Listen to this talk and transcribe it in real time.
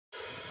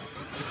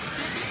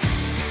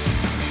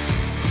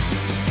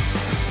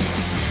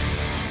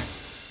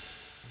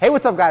Hey,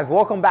 what's up guys?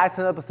 Welcome back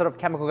to another episode of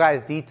Chemical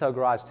Guys Detail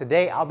Garage.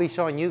 Today, I'll be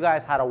showing you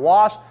guys how to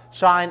wash,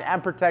 shine,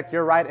 and protect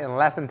your ride in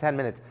less than 10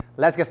 minutes.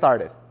 Let's get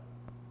started.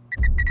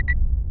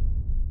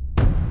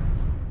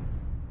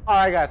 All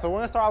right guys, so we're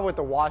gonna start off with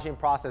the washing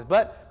process.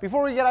 But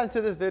before we get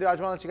into this video, I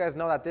just wanna let you guys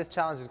know that this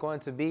challenge is going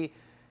to be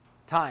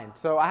timed.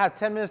 So I have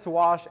 10 minutes to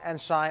wash and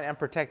shine and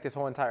protect this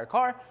whole entire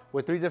car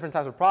with 3 different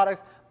types of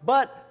products.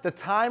 But the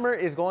timer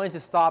is going to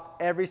stop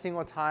every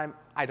single time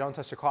I don't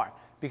touch the car,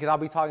 because I'll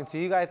be talking to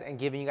you guys and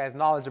giving you guys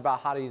knowledge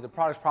about how to use the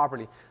products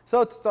properly.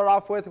 So to start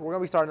off with, we're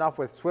gonna be starting off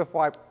with Swift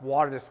Wipe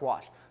Waterless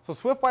Wash. So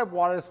Swift Wipe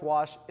Waterless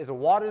Wash is a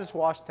waterless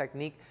wash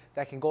technique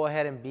that can go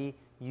ahead and be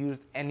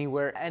used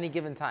anywhere, any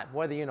given time.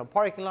 Whether you're in a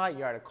parking lot,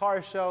 you're at a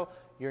car show,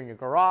 you're in your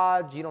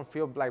garage, you don't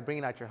feel like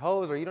bringing out your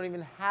hose, or you don't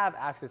even have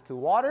access to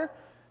water,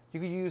 you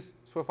could use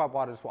Swift Wipe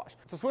Waterless Wash.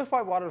 So Swift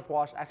Wipe Waterless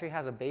Wash actually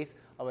has a base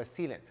of a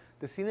sealant.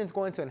 The sealant is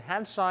going to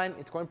enhance shine,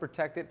 it's going to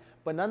protect it,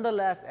 but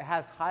nonetheless, it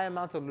has high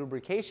amounts of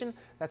lubrication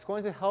that's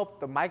going to help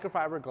the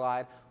microfiber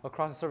glide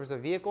across the surface of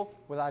the vehicle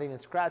without even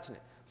scratching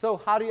it.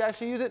 So how do you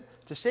actually use it?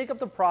 Just shake up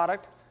the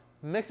product,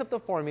 mix up the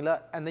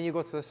formula, and then you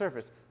go to the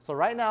surface. So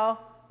right now,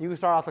 you can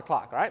start off the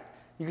clock, right?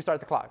 You can start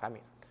the clock,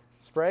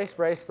 spray,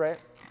 spray, spray.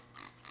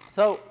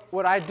 So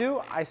what I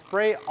do, I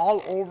spray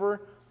all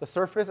over the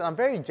surface, and I'm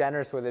very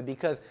generous with it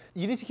because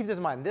you need to keep this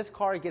in mind. This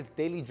car gets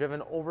daily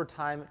driven over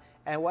time,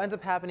 and what ends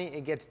up happening,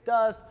 it gets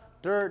dust,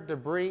 dirt,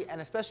 debris, and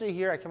especially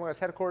here at Chemicalguys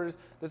headquarters,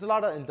 there's a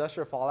lot of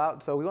industrial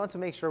fallout, so we want to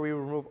make sure we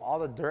remove all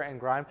the dirt and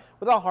grime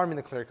without harming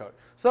the clear coat.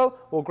 So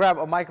we'll grab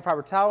a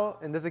microfiber towel.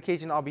 In this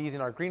occasion, I'll be using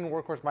our green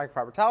workhorse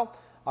microfiber towel.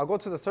 I'll go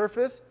to the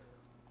surface,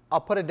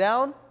 I'll put it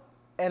down,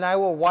 and I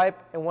will wipe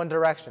in one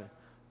direction.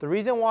 The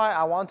reason why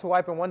I want to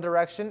wipe in one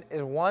direction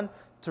is, one,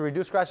 to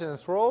reduce scratches and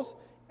swirls,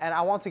 and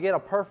I want to get a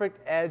perfect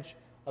edge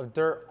of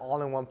dirt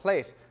all in one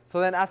place.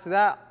 So then after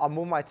that, I'll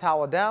move my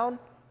towel down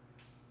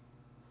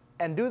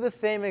and do the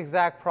same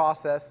exact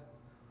process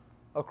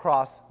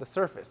across the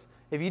surface.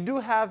 If you do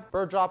have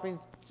bird dropping,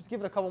 just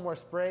give it a couple more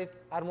sprays,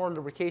 add more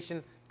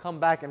lubrication, come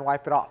back and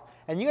wipe it off.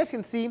 And you guys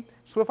can see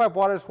Swift Wipe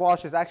Waterless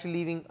Wash is actually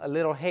leaving a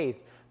little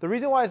haze. The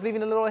reason why it's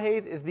leaving a little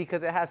haze is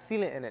because it has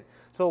sealant in it.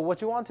 So what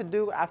you want to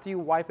do after you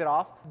wipe it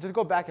off, just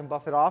go back and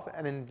buff it off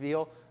and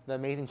reveal the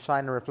amazing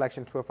shine and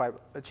reflection Swift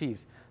Wipe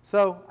achieves.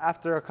 So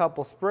after a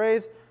couple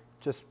sprays,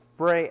 just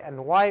spray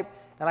and wipe.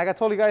 And like I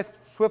told you guys,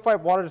 Swift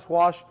Wipe Waterless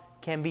Wash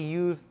can be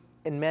used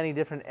in many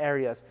different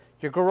areas.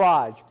 Your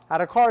garage, at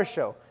a car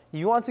show.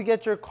 You want to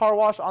get your car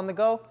wash on the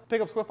go,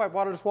 pick up Swift Wipe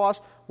Waterless Wash,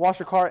 wash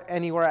your car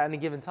anywhere at any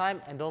given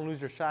time, and don't lose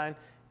your shine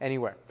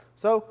anywhere.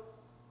 So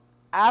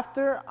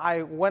after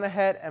I went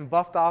ahead and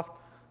buffed off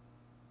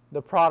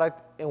the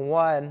product in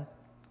one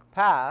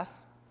pass,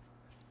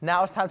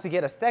 now it's time to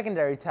get a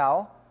secondary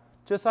towel,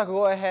 just so I can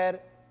go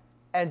ahead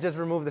and just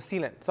remove the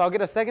sealant. So I'll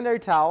get a secondary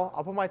towel,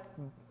 I'll put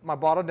my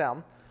bottle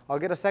down, I'll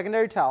get a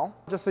secondary towel,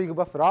 just so you can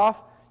buff it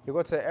off. You'll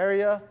go to the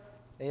area,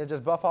 and you'll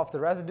just buff off the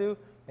residue,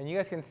 and you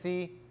guys can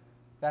see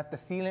that the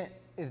sealant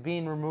is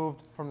being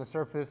removed from the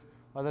surface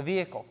of the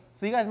vehicle.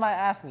 So you guys might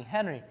ask me,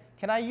 Henry,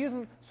 can I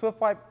use Swift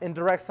Wipe in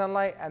direct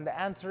sunlight? And the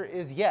answer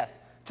is yes.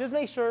 Just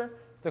make sure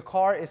the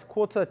car is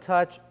cool to the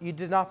touch. You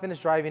did not finish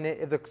driving it.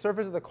 If the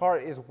surface of the car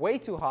is way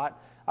too hot,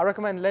 I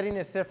recommend letting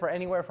it sit for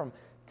anywhere from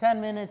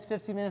 10 minutes,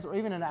 15 minutes, or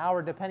even an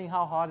hour, depending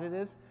how hot it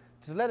is.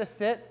 Just let it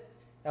sit,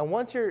 and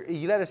once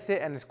you let it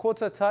sit and it's cool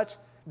to the touch,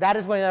 that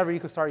is whenever you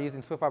can start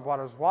using Swift Wipe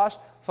Waterless Wash.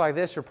 So like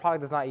this, your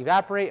product does not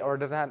evaporate or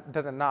does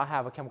not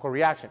have a chemical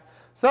reaction.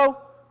 So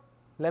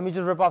let me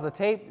just rip off the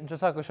tape just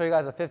so I can show you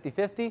guys a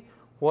 50-50,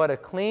 what a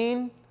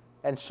clean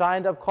and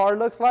shined up car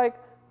looks like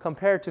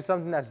compared to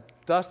something that's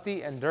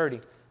dusty and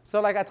dirty.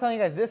 So like I tell you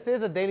guys, this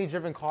is a daily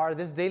driven car.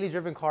 This daily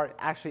driven car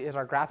actually is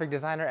our graphic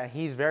designer, and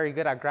he's very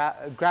good at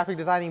graphic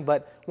designing,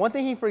 but one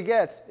thing he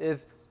forgets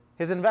is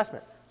his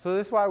investment. So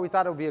this is why we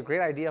thought it would be a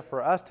great idea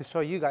for us to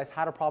show you guys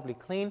how to properly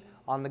clean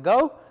on the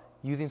go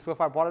using Swift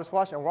Wipe Waterless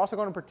Wash, and we're also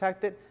going to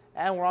protect it,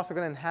 and we're also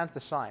going to enhance the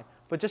shine.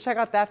 But just check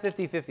out that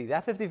 50-50.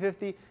 That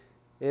 50-50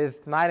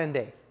 is night and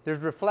day. There's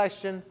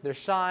reflection, there's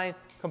shine.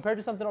 Compared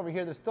to something over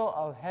here, there's still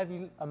a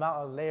heavy amount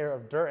of layer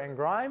of dirt and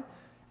grime,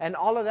 and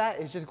all of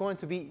that is just going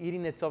to be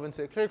eating itself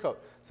into the clear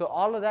coat. So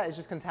all of that is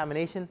just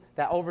contamination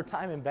that over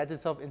time embeds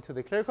itself into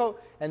the clear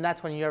coat, and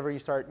that's when you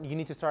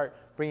need to start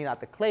bringing out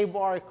the clay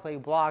bar, clay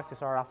block to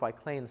start off by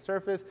claying the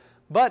surface.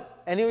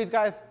 But anyways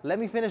guys, let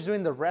me finish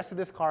doing the rest of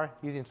this car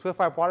using Swift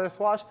Wipe Waterless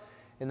Wash.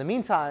 In the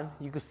meantime,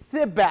 you can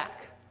sit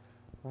back,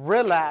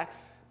 relax,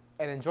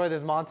 and enjoy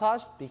this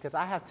montage because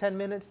I have 10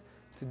 minutes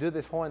to do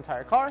this whole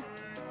entire car.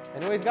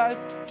 Anyways guys,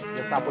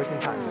 let's stop wasting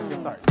time. Let's get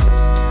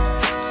started.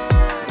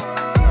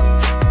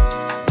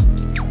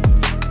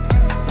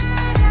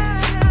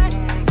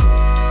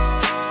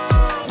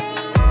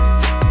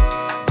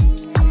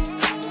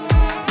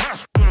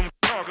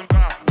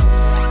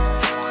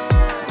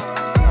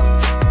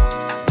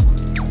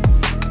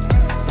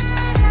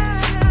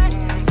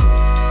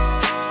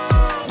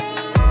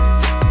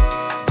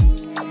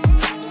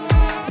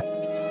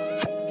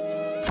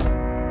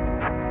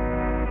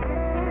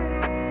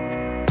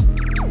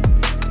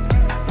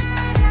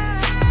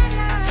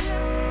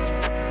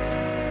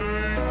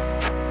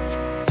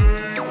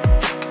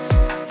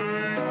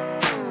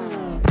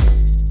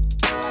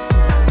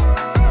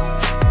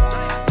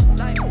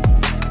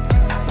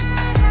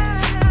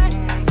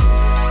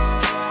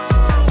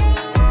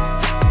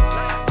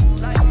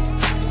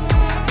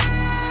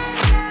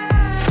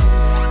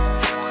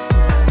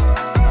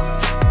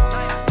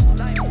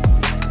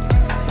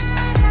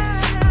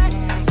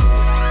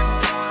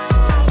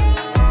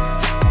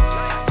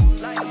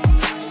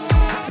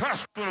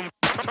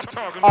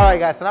 All right,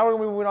 guys, so now we're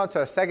going to be moving on to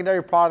our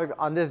secondary product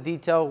on this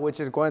detail, which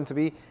is going to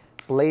be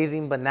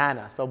Blazin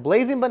Banana. So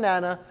Blazin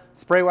Banana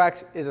Spray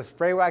Wax is a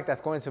spray wax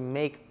that's going to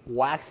make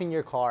waxing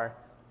your car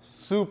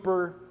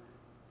super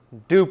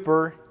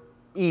duper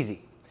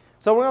easy.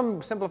 So we're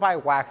going to simplify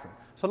waxing.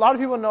 So a lot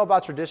of people know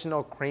about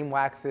traditional cream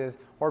waxes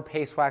or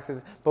paste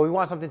waxes, but we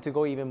want something to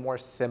go even more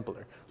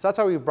simpler. So that's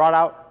why we brought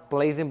out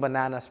Blazin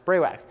Banana Spray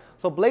Wax.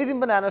 So Blazin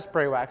Banana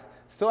Spray Wax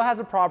still has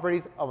the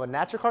properties of a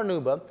natural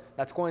carnauba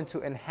that's going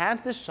to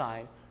enhance the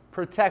shine,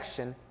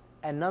 protection,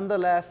 and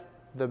nonetheless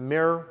the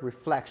mirror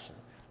reflection.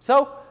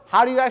 So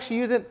how do you actually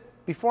use it?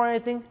 Before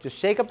anything, just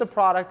shake up the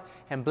product,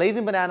 and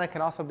Blazin Banana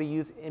can also be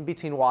used in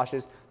between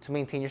washes to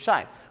maintain your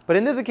shine. But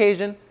in this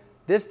occasion,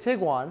 this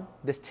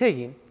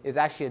Tiggy, is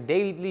actually a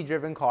daily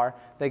driven car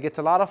that gets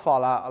a lot of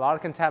fallout, a lot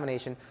of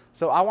contamination.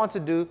 So I want to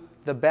do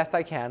the best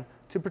I can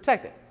to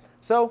protect it.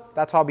 So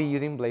that's how I'll be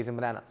using Blazin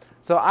Banana.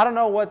 So I don't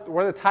know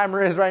where the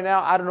timer is right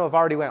now. I don't know if I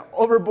already went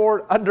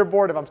overboard,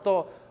 underboard, if I'm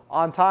still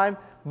on time,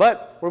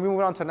 but we're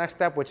moving on to the next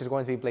step, which is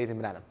going to be Blazin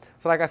Banana.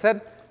 So like I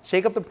said,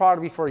 shake up the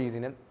product before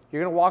using it.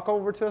 You're going to walk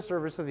over to a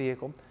surface of the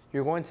vehicle.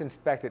 You're going to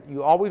inspect it.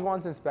 You always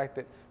want to inspect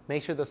it.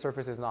 Make sure the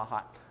surface is not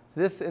hot.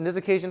 In this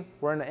occasion,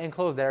 we're in an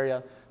enclosed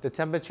area. The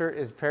temperature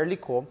is fairly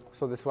cool,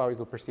 so this is why we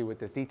could proceed with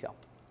this detail.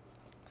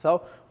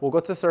 So we'll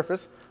go to the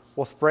surface,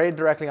 we'll spray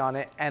directly on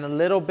it, and a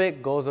little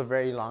bit goes a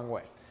very long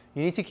way.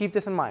 You need to keep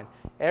this in mind.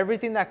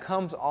 Everything that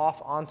comes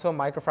off onto a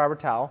microfiber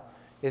towel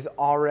is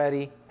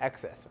already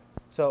excess.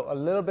 So a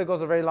little bit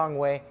goes a very long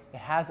way. It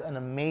has an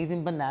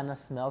amazing banana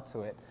smell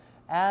to it.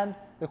 And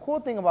the cool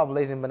thing about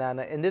Blazin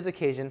Banana, in this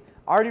occasion,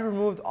 I already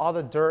removed all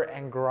the dirt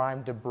and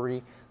grime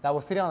debris that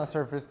was sitting on the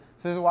surface.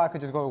 So this is why I could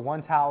just go with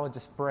one towel,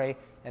 just spray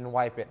and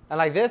wipe it. And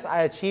like this,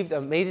 I achieved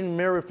amazing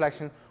mirror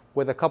reflection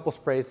with a couple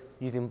sprays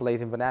using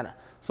Blazin Banana.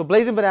 So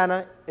Blazin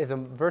Banana is a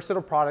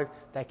versatile product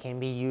that can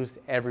be used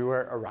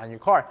everywhere around your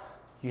car.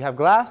 You have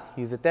glass,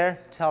 use it there,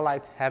 tail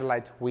lights,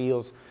 headlights,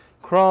 wheels,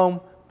 chrome,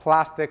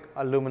 plastic,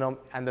 aluminum,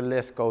 and the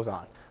list goes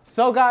on.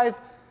 So guys,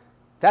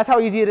 that's how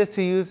easy it is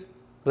to use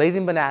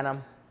Blazin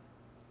Banana.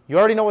 You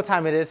already know what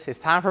time it is. It's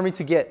time for me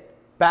to get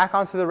back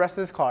onto the rest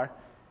of this car.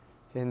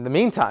 In the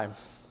meantime,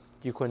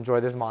 you can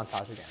enjoy this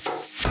montage again.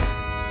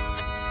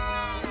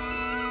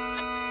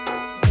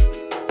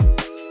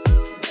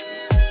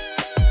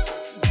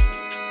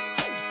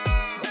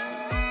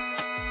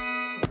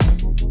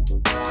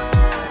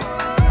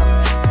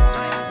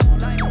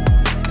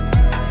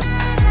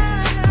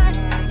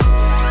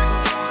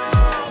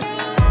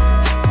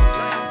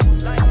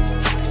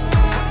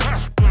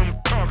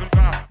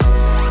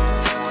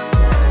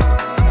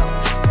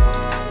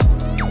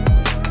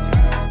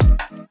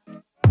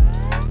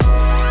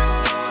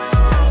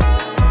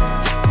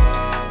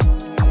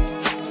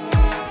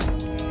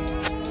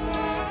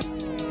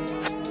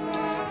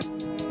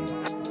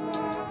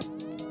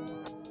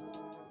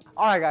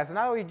 All right, guys, so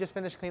now that we just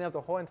finished cleaning up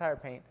the whole entire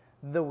paint,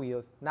 the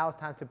wheels, now it's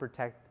time to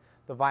protect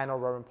the vinyl,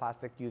 rubber, and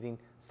plastic using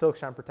Silk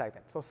Shine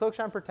Protectant. So Silk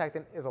Shine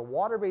Protectant is a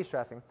water-based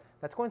dressing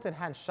that's going to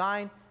enhance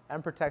shine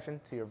and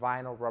protection to your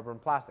vinyl, rubber,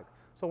 and plastic.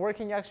 So where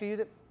can you actually use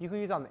it? You can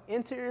use it on the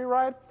interior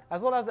ride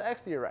as well as the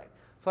exterior ride.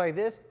 So like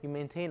this, you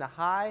maintain a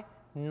high,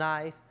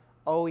 nice,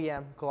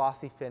 OEM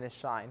glossy finish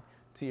shine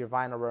to your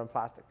vinyl, rubber, and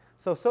plastic.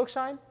 So Silk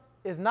Shine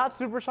is not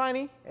super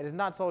shiny, and it's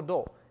not so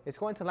dull. It's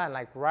going to land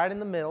like right in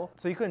the middle,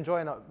 so you can enjoy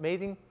an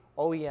amazing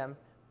OEM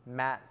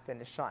matte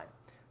finish shine.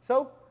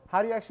 So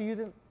how do you actually use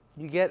it?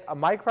 You get a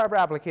microfiber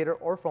applicator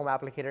or foam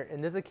applicator. In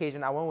this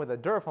occasion, I went with a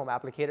Durafoam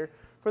applicator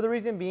for the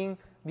reason being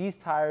these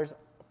tires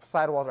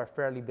sidewalls are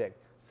fairly big.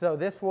 So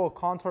this will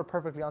contour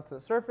perfectly onto the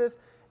surface,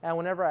 and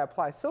whenever I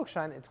apply Silk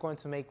Shine, it's going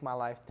to make my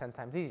life 10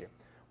 times easier.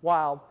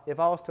 While if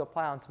I was to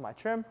apply onto my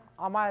trim,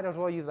 I might as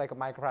well use like a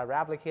microfiber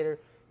applicator.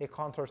 It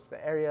contours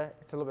the area,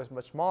 it's a little bit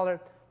much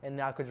smaller, and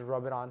now I could just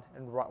rub it on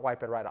and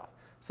wipe it right off.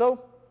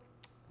 So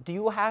do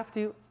you have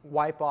to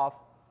wipe off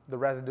the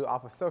residue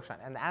off of Silk Shine?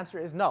 And the answer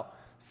is no.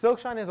 Silk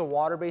Shine is a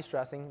water-based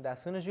dressing that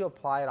as soon as you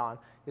apply it on,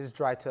 is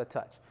dry to a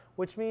touch.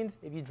 Which means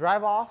if you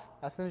drive off,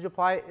 as soon as you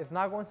apply it, it's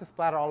not going to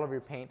splatter all over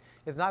your paint.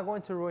 It's not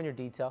going to ruin your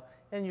detail,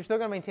 and you're still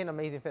going to maintain an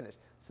amazing finish.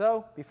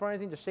 So before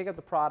anything, just shake up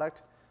the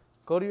product,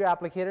 go to your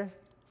applicator.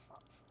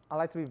 I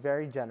like to be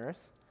very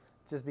generous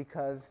just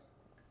because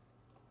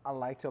I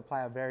like to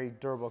apply a very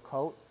durable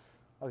coat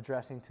of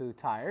dressing to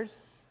tires.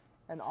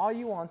 And all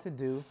you want to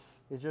do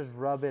is just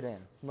rub it in,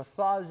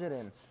 massage it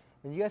in.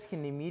 And you guys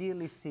can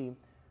immediately see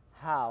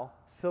how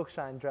Silk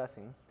Shine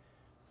dressing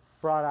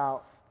brought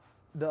out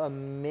the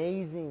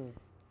amazing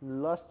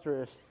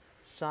lustrous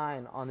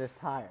shine on this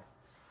tire.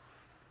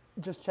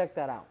 Just check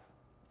that out.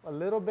 A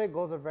little bit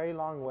goes a very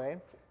long way.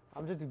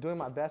 I'm just doing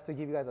my best to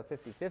give you guys a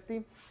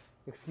 50-50.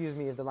 Excuse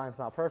me if the line's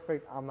not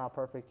perfect. I'm not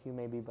perfect. You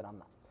may be, but I'm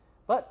not.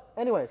 But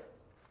anyways,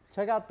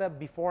 check out the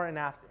before and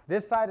after.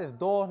 This side is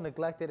dull,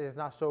 neglected. It is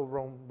not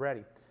showroom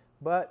ready.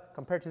 But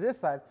compared to this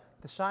side,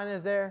 the shine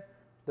is there,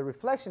 the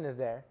reflection is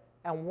there,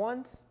 and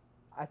once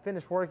I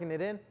finish working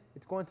it in,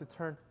 it's going to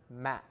turn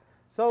matte.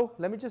 So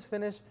let me just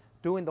finish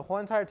doing the whole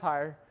entire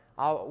tire.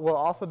 We'll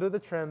also do the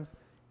trims,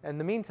 In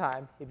the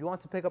meantime, if you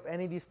want to pick up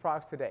any of these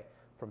products today,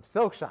 from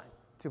Silk Shine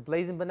to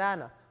Blazin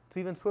Banana to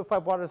even Swift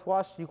Wipe Waterless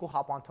Wash, you can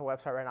hop onto our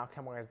website right now,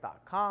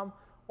 chemicalguys.com,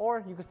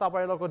 or you can stop by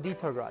your local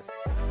detail garage.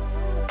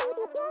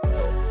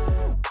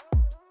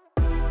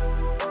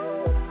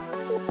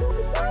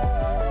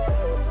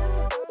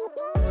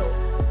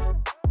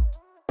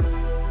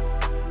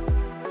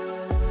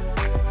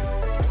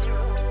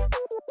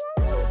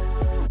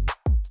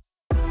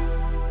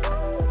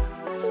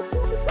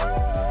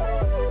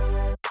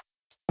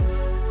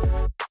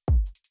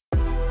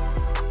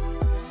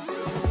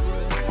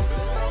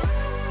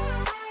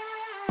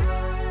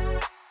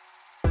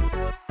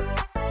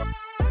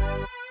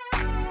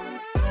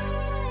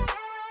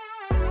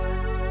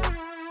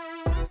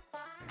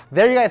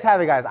 There you guys have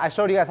it, guys. I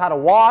showed you guys how to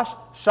wash,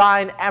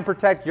 shine, and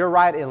protect your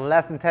ride in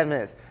less than 10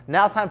 minutes.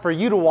 Now it's time for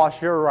you to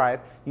wash your ride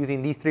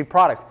using these 3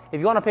 products. If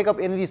you want to pick up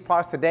any of these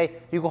products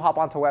today, you can hop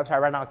onto our website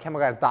right now,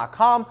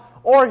 chemicalguys.com,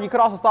 or you could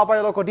also stop by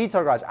your local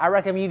detail garage. I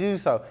recommend you do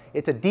so.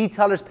 It's a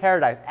detailer's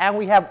paradise, and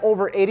we have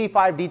over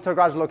 85 detail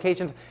garage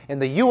locations in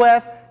the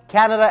US,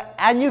 Canada,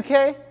 and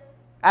UK.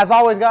 As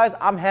always, guys,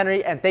 I'm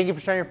Henry, and thank you for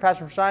sharing your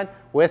passion for shine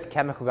with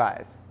Chemical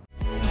Guys.